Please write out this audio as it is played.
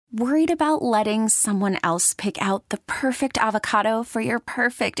Worried about letting someone else pick out the perfect avocado for your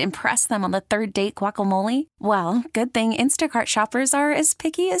perfect impress them on the third date guacamole? Well, good thing Instacart shoppers are as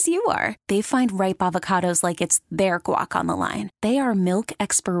picky as you are. They find ripe avocados like it's their guac on the line. They are milk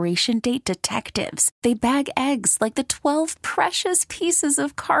expiration date detectives. They bag eggs like the 12 precious pieces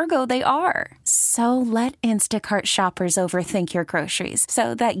of cargo they are. So let Instacart shoppers overthink your groceries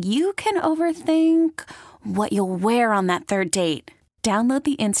so that you can overthink what you'll wear on that third date. Download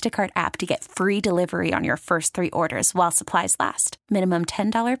the Instacart app to get free delivery on your first 3 orders while supplies last. Minimum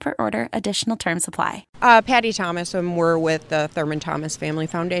 $10 per order. Additional terms apply. Patty Thomas, and we're with the Thurman Thomas Family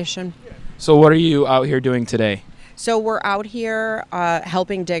Foundation. So what are you out here doing today? So we're out here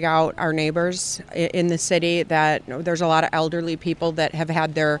helping dig out our neighbors in the city. That there's a lot of elderly people that have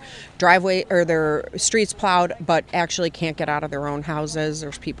had their driveway or their streets plowed but actually can't get out of their own houses.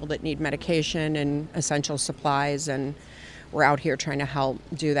 There's people that need medication and essential supplies, and we're out here trying to help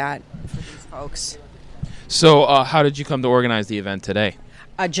do that for these folks. So how did you come to organize the event today?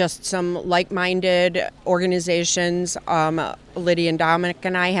 Just some like-minded organizations. Lydia and Dominic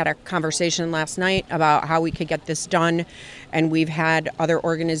and I had a conversation last night about how we could get this done, and we've had other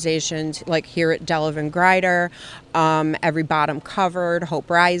organizations like here at Delavan Grider, Every Bottom Covered, Hope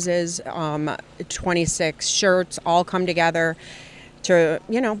Rises, 26 Shirts, all come together to,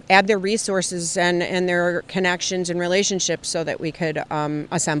 add their resources and their connections and relationships so that we could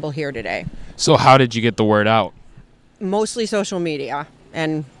assemble here today. So how did you get the word out? Mostly social media,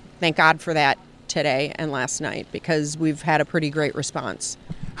 and thank God for that today and last night, because we've had a pretty great response.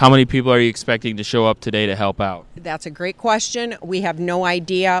 How many people are you expecting to show up today to help out? That's a great question. We have no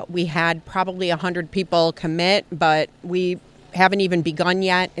idea. We had probably 100 people commit, but we haven't even begun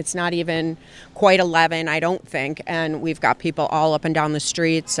yet. It's not even quite 11, I don't think, and we've got people all up and down the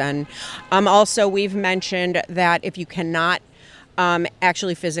streets. And also we've mentioned that if you cannot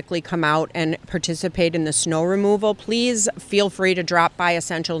actually physically come out and participate in the snow removal, please feel free to drop by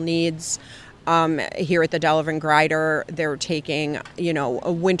Essential Needs here at the Delavan Grider. They're taking,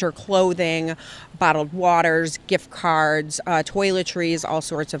 winter clothing, bottled waters, gift cards, toiletries, all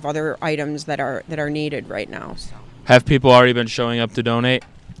sorts of other items that are needed right now. So. Have people already been showing up to donate?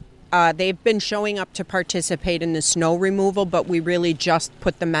 They've been showing up to participate in the snow removal, but we really just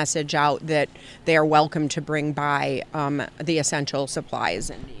put the message out that they are welcome to bring by the essential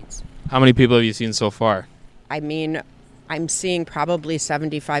supplies and needs. How many people have you seen so far? I mean, I'm seeing probably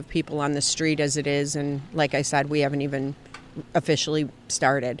 75 people on the street as it is, and like I said, we haven't even officially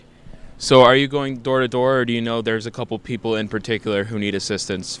started. So are you going door to door, or do you know there's a couple people in particular who need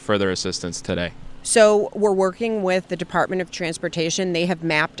further assistance today? So we're working with the Department of Transportation. They have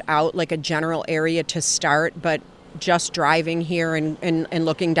mapped out like a general area to start, but just driving here and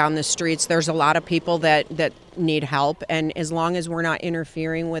looking down the streets, there's a lot of people that need help. And as long as we're not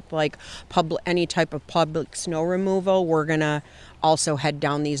interfering with like any type of public snow removal, we're going to also head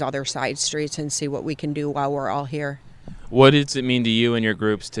down these other side streets and see what we can do while we're all here. What does it mean to you and your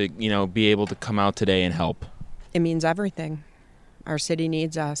groups to, be able to come out today and help? It means everything. Our city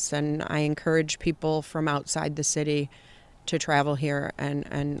needs us, and I encourage people from outside the city to travel here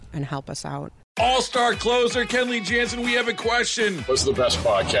and help us out. All-star closer Kenley Jansen, we have a question. What's the best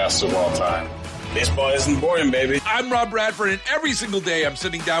podcast of all time? Baseball isn't boring, baby. I'm Rob Bradford, and every single day I'm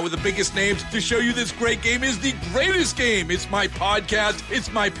sitting down with the biggest names to show you this great game is the greatest game. It's my podcast.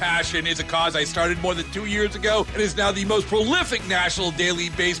 It's my passion. It's a cause I started more than 2 years ago and is now the most prolific national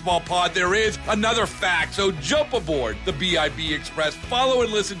daily baseball pod there is. Another fact, so jump aboard the BIB Express. Follow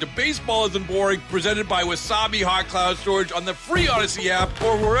and listen to Baseball Isn't Boring, presented by Wasabi Hot Cloud Storage on the free Odyssey app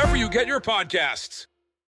or wherever you get your podcasts.